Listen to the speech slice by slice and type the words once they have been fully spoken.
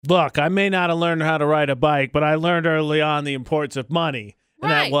Look, I may not have learned how to ride a bike, but I learned early on the importance of money.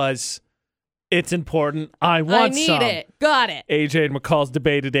 And that was, it's important. I want some. I need it. Got it. AJ and McCall's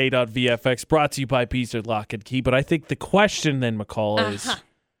Debate at 8 on VFX, brought to you by Beezer Lock and Key. But I think the question then, McCall, is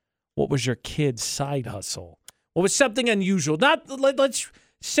what was your kid's side hustle? What was something unusual? Let's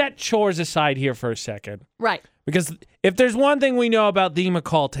set chores aside here for a second. Right. Because if there's one thing we know about the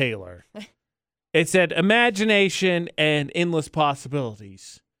McCall Taylor, it's that imagination and endless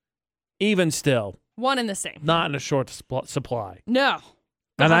possibilities. Even still. One and the same. Not in a short supply. No.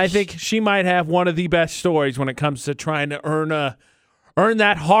 And I think she might have one of the best stories when it comes to trying to earn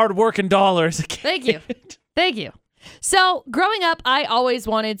that hard-working dollar as a kid. Thank you. So growing up, I always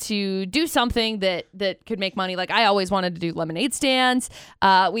wanted to do something that could make money. Like I always wanted to do lemonade stands.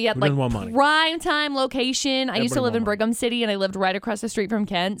 We had like prime time location. I used to live in Brigham City, and I lived right across the street from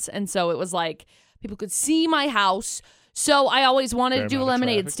Kent's. And so it was like people could see my house. So I always wanted to do a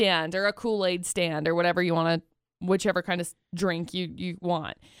lemonade stand or a Kool-Aid stand or whatever you want to, whichever kind of drink you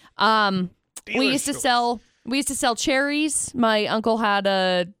want. We used to sell cherries. My uncle had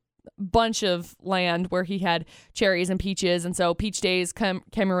a bunch of land where he had cherries and peaches, and so peach days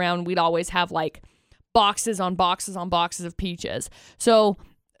came around. We'd always have like boxes on boxes on boxes of peaches. So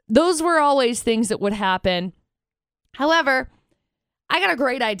those were always things that would happen. However, I got a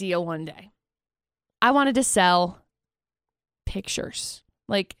great idea one day. I wanted to sell pictures.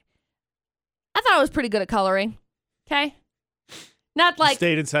 Like, I thought I was pretty good at coloring. Okay, not like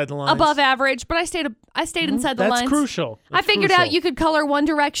stayed inside the lines, above average, but I stayed inside the lines. That's crucial. I figured out you could color one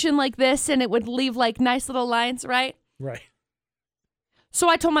direction like this, and it would leave like nice little lines, right? Right. So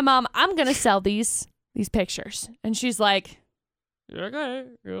I told my mom, I'm gonna sell these pictures, and she's like, "Okay,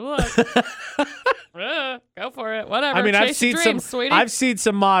 good luck. Go for it. Whatever. I mean, sweetie. I've seen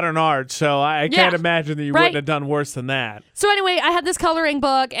some modern art, so I can't imagine that you wouldn't have done worse than that. So anyway, I had this coloring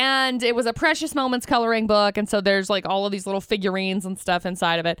book, and it was a Precious Moments coloring book, and so there's like all of these little figurines and stuff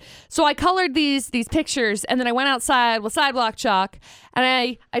inside of it. So I colored these pictures, and then I went outside with sidewalk chalk, and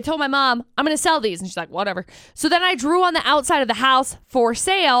I told my mom, I'm going to sell these, and she's like, whatever. So then I drew on the outside of the house for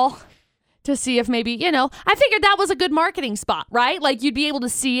sale to see if maybe, I figured that was a good marketing spot, right? Like you'd be able to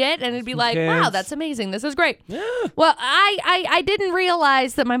see it and it'd be like, wow, that's amazing. This is great. Yeah. Well, I didn't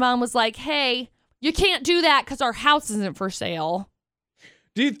realize that my mom was like, hey, you can't do that because our house isn't for sale.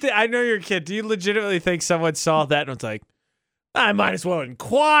 I know you're a kid. Do you legitimately think someone saw that and was like, I might as well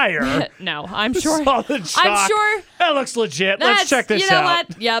inquire? No, I'm sure. Saw the chalk. I'm sure. That looks legit. Let's check this out. You know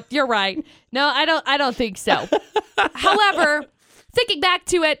what? Yep, you're right. No, I don't think so. However, thinking back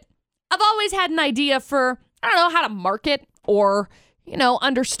to it, I've always had an idea for, I don't know, how to market or,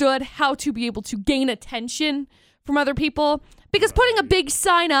 understood how to be able to gain attention from other people. Because putting a big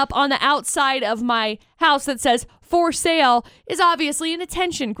sign up on the outside of my house that says for sale is obviously an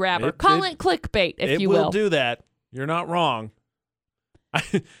attention grabber. Call it clickbait, if you will. It will do that. You're not wrong.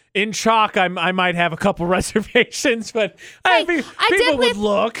 In chalk, I might have a couple reservations, but people would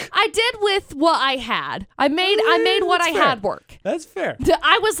look. I did with what I had. I made what I had work. That's fair.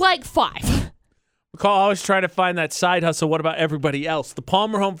 I was like 5. McCall always trying to find that side hustle. What about everybody else? The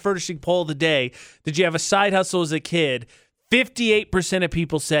Palmer Home Furnishing poll of the day. Did you have a side hustle as a kid? 58% of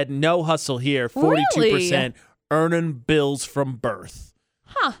people said no hustle here. 42% earning bills from birth.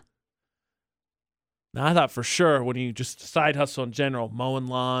 Huh. Now, I thought for sure when you just side hustle in general, mowing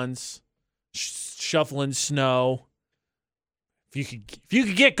lawns, shoveling snow. If you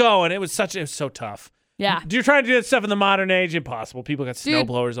could get going, it was so tough. Yeah. You're trying to do that stuff in the modern age, impossible. People got snow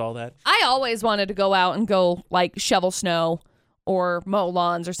blowers, all that. I always wanted to go out and go like shovel snow or mow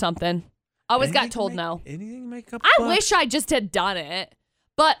lawns or something. Always got told no. Anything to make up? I wish I just had done it.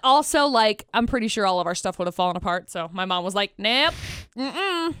 But also, like, I'm pretty sure all of our stuff would have fallen apart. So my mom was like, nope.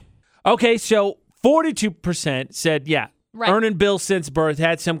 Mm-mm. Okay, so 42% said, earning bills since birth,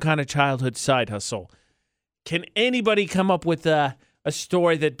 had some kind of childhood side hustle. Can anybody come up with a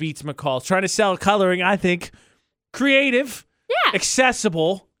story that beats McCall? Trying to sell coloring, I think, creative,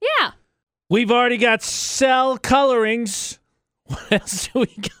 accessible. Yeah. We've already got sell colorings. What else do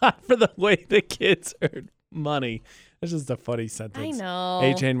we got for the way the kids earn money? It's just a funny sentence. I know.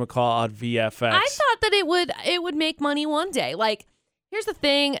 AJ and McCall on VFX. I thought that it would make money one day. Like, here's the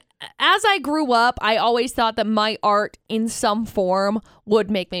thing. As I grew up, I always thought that my art in some form would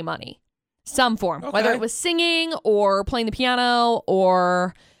make me money. Some form. Okay. Whether it was singing or playing the piano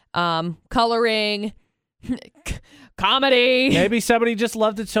or coloring, comedy. Maybe somebody just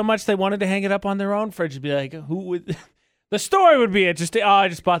loved it so much they wanted to hang it up on their own fridge and be like, who would... The story would be interesting. Oh, I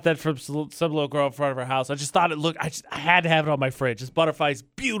just bought that from some little girl in front of her house. I just thought it looked... I had to have it on my fridge. This butterfly's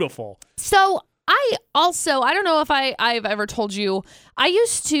beautiful. So... I don't know if I've ever told you, I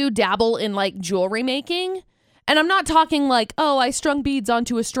used to dabble in like jewelry making. And I'm not talking like, oh, I strung beads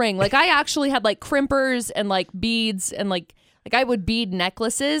onto a string. Like I actually had like crimpers and like beads and like I would bead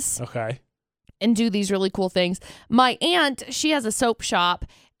necklaces. Okay. And do these really cool things. My aunt, she has a soap shop,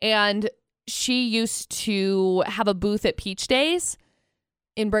 and she used to have a booth at Peach Days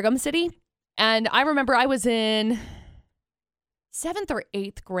in Brigham City. And I remember I was in 7th or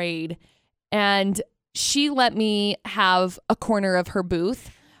 8th grade, and she let me have a corner of her booth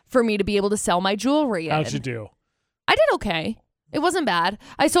for me to be able to sell my jewelry in. How'd you do? I did okay. It wasn't bad.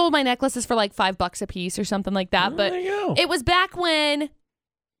 I sold my necklaces for like $5 a piece or something like that. But it was back when...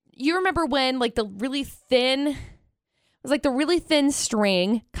 You remember when like the really thin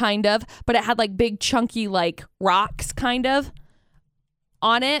string kind of, but it had like big chunky like rocks kind of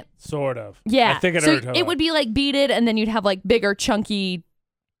on it? Sort of. Yeah. I think it would be like beaded and then you'd have like bigger chunky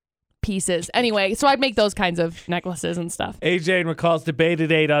pieces. Anyway, so I'd make those kinds of necklaces and stuff. AJ and McCall's Debate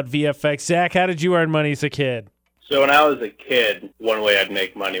at 8 on VFX. Zach, how did you earn money as a kid? So when I was a kid, one way I'd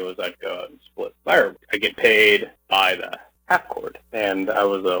make money was I'd go and split firewood. I get paid by the half cord, and I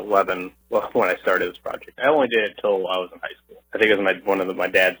was 11 when I started this project. I only did it till I was in high school. I think it was my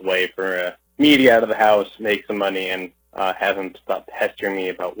dad's way for me to get out of the house, make some money, and have him stop pestering me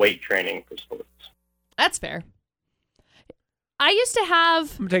about weight training for sports. That's fair. I used to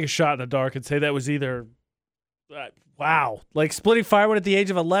have... I'm going to take a shot in the dark and say that was either... wow. Like splitting firewood at the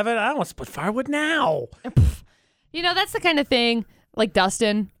age of 11? I don't want to split firewood now. You know, that's the kind of thing, like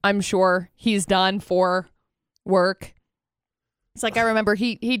Dustin, I'm sure he's done for work. It's like I remember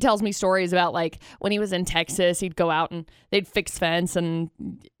he tells me stories about like when he was in Texas, he'd go out and they'd fix fence and,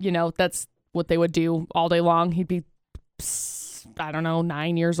 you know, that's what they would do all day long. He'd be, I don't know,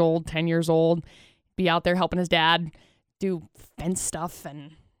 9 years old, 10 years old, be out there helping his dad do fence stuff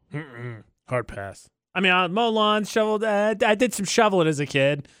and... Hard pass. I mean, I mow lawns, shoveled. I did some shoveling as a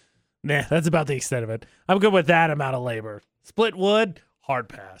kid. Nah, that's about the extent of it. I'm good with that amount of labor. Split wood, hard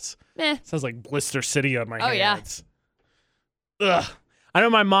pass. Sounds like Blister City on my hands. Yeah. Ugh. I know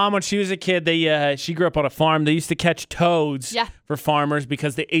my mom, when she was a kid, she grew up on a farm. They used to catch toads for farmers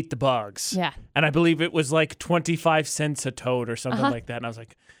because they ate the bugs. Yeah. And I believe it was like 25 cents a toad or something like that. And I was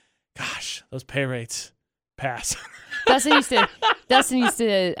like, gosh, those pay rates pass. Dustin used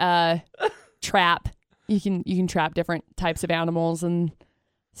to trap. You can trap different types of animals and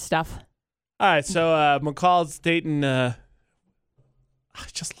stuff. All right, so McCall's dating. I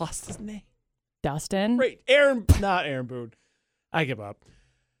just lost his name. Dustin. Right, not Aaron Boone. I give up.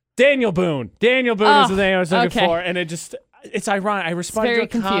 Daniel Boone. Daniel Boone is the name I was looking for, and it's ironic. I responded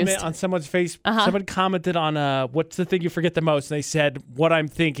to a comment on someone's face. Someone commented on what's the thing you forget the most, and they said what I'm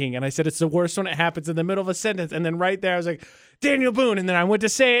thinking, and I said it's the worst when it happens in the middle of a sentence, and then right there I was like Daniel Boone, and then I went to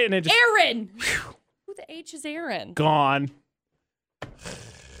say it, and it just Aaron. Who the H is Aaron? Gone.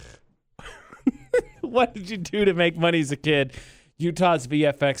 What did you do to make money as a kid? Utah's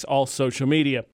VFX, all social media.